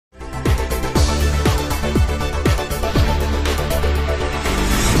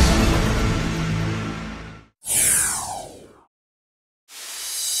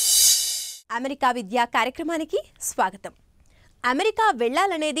America విద్యా కార్యక్రమానికి స్వాగతం. అమెరికా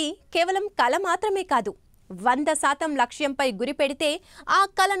వెళ్ళాలనేది కేవలం కల మాత్రమే కాదు. 100% లక్ష్యంపై గురి పెడితే ఆ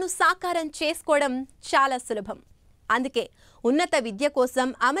కలను సాకారం చేసుకోవడం చాలా సులభం. అందుకే ఉన్నత విద్య కోసం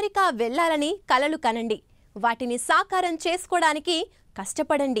అమెరికా వెళ్ళాలని కలలు కనండి. వాటిని సాకారం చేసుకోవడానికి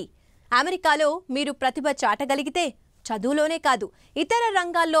కష్టపడండి. అమెరికాలో మీరు ప్రతిభ చాటగలిగితే చదువులోనే కాదు ఇతర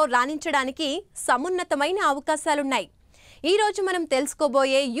రంగాల్లో రాణించడానికి సమున్నతమైన అవకాశాలున్నాయి. ఈ రోజు మనం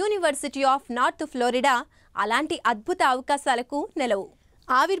తెలుసుకోబోయే యూనివర్సిటీ ఆఫ్ నార్త్ ఫ్లోరిడా అలాంటి అద్భుత అవకాశాలకు నెలవు.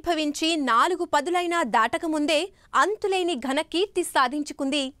 ఆవిర్భవించి 4 పదులైనా దాటకముందే అంతులేని ఘన కీర్తి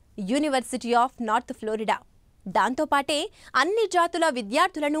సాధించుకుంది యూనివర్సిటీ ఆఫ్ నార్త్ ఫ్లోరిడా. దాంతోపాటే అన్ని జాతుల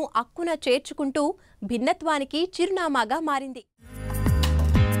విద్యార్థులను అక్కున చేర్చుకుంటూ భిన్నత్వానికి చిరునామాగా మారింది.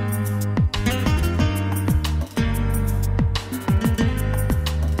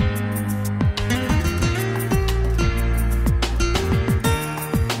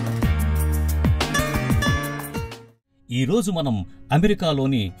 ఈ రోజు మనం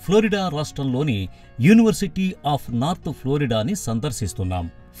అమెరికాలోని ఫ్లోరిడా రాష్ట్రంలోని యూనివర్సిటీ ఆఫ్ నార్త్ ఫ్లోరిడాని సందర్శిస్తున్నాం.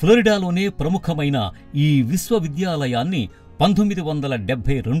 ఫ్లోరిడాలోనే ప్రముఖమైన ఈ విశ్వవిద్యాలయాన్ని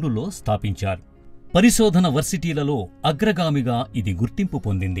 1972లో స్థాపించారు. పరిశోధన వర్సిటీలలో అగ్రగామిగా ఇది గుర్తింపు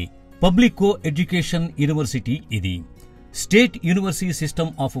పొందింది. పబ్లిక్ కో ఎడ్యుకేషన్ యూనివర్సిటీ ఇది. స్టేట్ యూనివర్సిటీ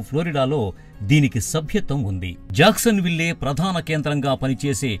సిస్టమ్ ఆఫ్ ఫ్లోరిడాలో దీనికి సభ్యత్వం ఉంది. జాక్సన్విల్లే ప్రధాన కేంద్రంగా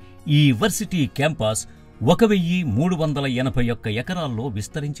పనిచేసే ఈ వర్సిటీ క్యాంపస్ 1381 ఎకరాల్లో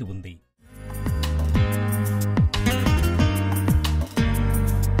విస్తరించి ఉంది.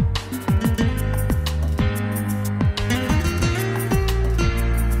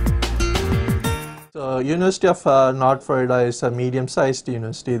 University of North Florida is a medium-sized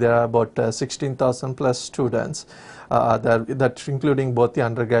university. There are about 16,000 plus students, that's including both the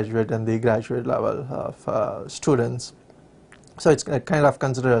undergraduate and the graduate level of students. So it's kind of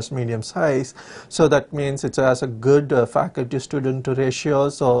considered as medium size. So that means it has a good faculty student ratio.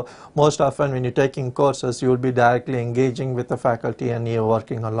 So most often when you're taking courses, you will be directly engaging with the faculty and you're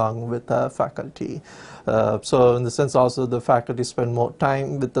working along with the faculty. So in the sense also the faculty spend more time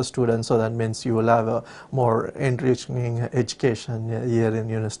with the students, so that means you will have a more enriching education here in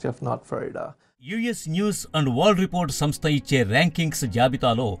University of North Florida. US news and world report సంస్థ ఇచ్చే rankings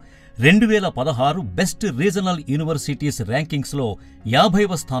జాబితాలో 2016 best regional universities ర్యాంకింగ్స్లో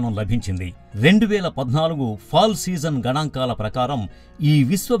 50వ స్థానం లభించింది. 2014 fall season గణాంకాల ప్రకారం ఈ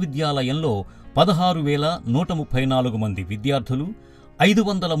విశ్వవిద్యాలయంలో 16,134 మంది విద్యార్థులు,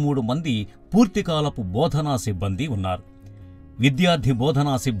 503 మంది పూర్తికాలపు బోధనా సిబ్బంది ఉన్నారు. విద్యార్థి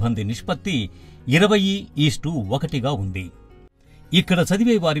బోధనా సిబ్బంది నిష్పత్తి 20:1గా ఉంది. ఇక్కడ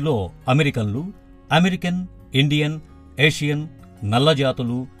చదివే వారిలో అమెరికన్లు, అమెరికన్, ఇండియన్, ఏషియన్,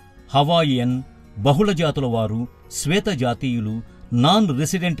 నల్లజాతులు, హవాయియన్, బహుళ జాతుల వారు, శ్వేత జాతీయులు, నాన్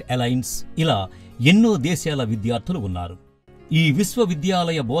రెసిడెంట్ అలైన్స్ ఇలా ఎన్నో దేశాల విద్యార్థులు ఉన్నారు. ఈ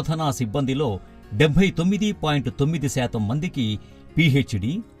విశ్వవిద్యాలయ బోధనా సిబ్బందిలో 79.9% మందికి PhD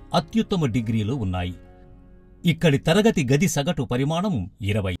అత్యుత్తమ డిగ్రీలు ఉన్నాయి. ఇక్కడి తరగతి గది సగటు పరిమాణం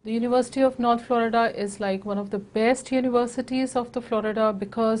 20. The University of North Florida is like one of the best universities of the Florida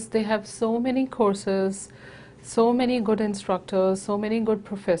because they have so many courses, so many good instructors, so many good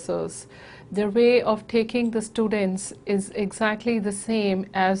professors. Their way of taking the students is exactly the same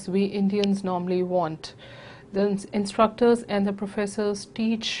as we Indians normally want. The instructors and the professors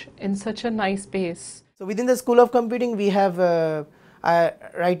teach in such a nice pace. So within the School of Computing we have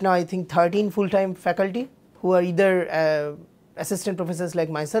right now I think 13 full-time faculty who are either assistant professors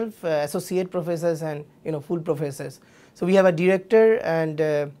like myself, associate professors and full professors. So we have a director and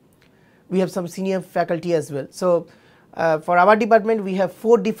we have some senior faculty as well. So for our department we have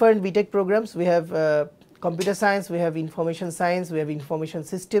 4 different BTech programs. We have computer science, we have information science, we have information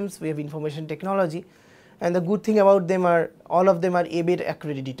systems, we have information technology, and the good thing about them are all of them are A-BET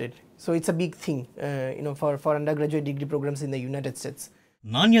accredited. So it's a big thing for undergraduate degree programs in the United States.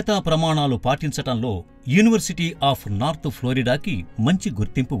 నాణ్యతా ప్రమాణాలు పాటించటంలో university of north ఫ్లోరిడాకి మంచి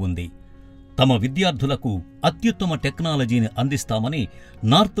గుర్తింపు ఉంది. తమ విద్యార్థులకు అత్యుత్తమ టెక్నాలజీని అందిస్తామని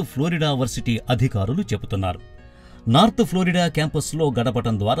నార్త్ ఫ్లోరిడా వర్సిటీ అధికారులు చెబుతున్నారు. నార్త్ ఫ్లోరిడా క్యాంపస్లో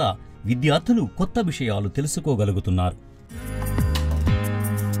గడపటం ద్వారా విద్యార్థులు కొత్త విషయాలు తెలుసుకోగలుగుతున్నారు.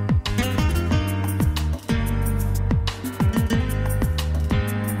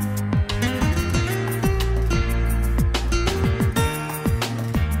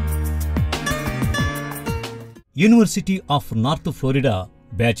 University of north Florida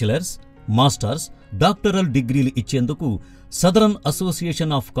bachelors, masters, doctoral డిగ్రీలు ఇచ్చేందుకు southern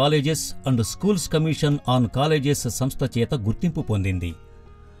association of colleges and schools commission on colleges సంస్థ చేత గుర్తింపు పొందింది.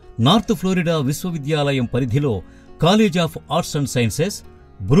 నార్త్ ఫ్లోరిడా విశ్వవిద్యాలయం పరిధిలో college of arts and sciences,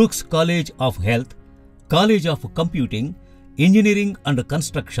 Brooks college of health, college of computing, engineering and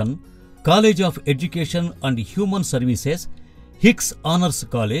construction, college of education and human services, Hicks honours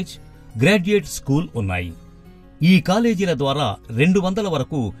college, graduate school ఉన్నాయి. ఈ కాలేజీల ద్వారా 200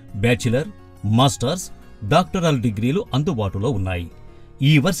 వరకు బ్యాచిలర్, మాస్టర్స్, డాక్టరల్ డిగ్రీలు అందుబాటులో ఉన్నాయి.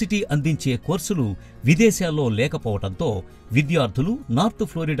 ఈ వర్సిటీ అందించే కోర్సులు విదేశాల్లో లేకపోవడంతో విద్యార్థులు నార్త్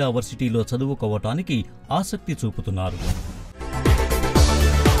ఫ్లోరిడా వర్సిటీలో చదువుకోవటానికి ఆసక్తి చూపుతున్నారు.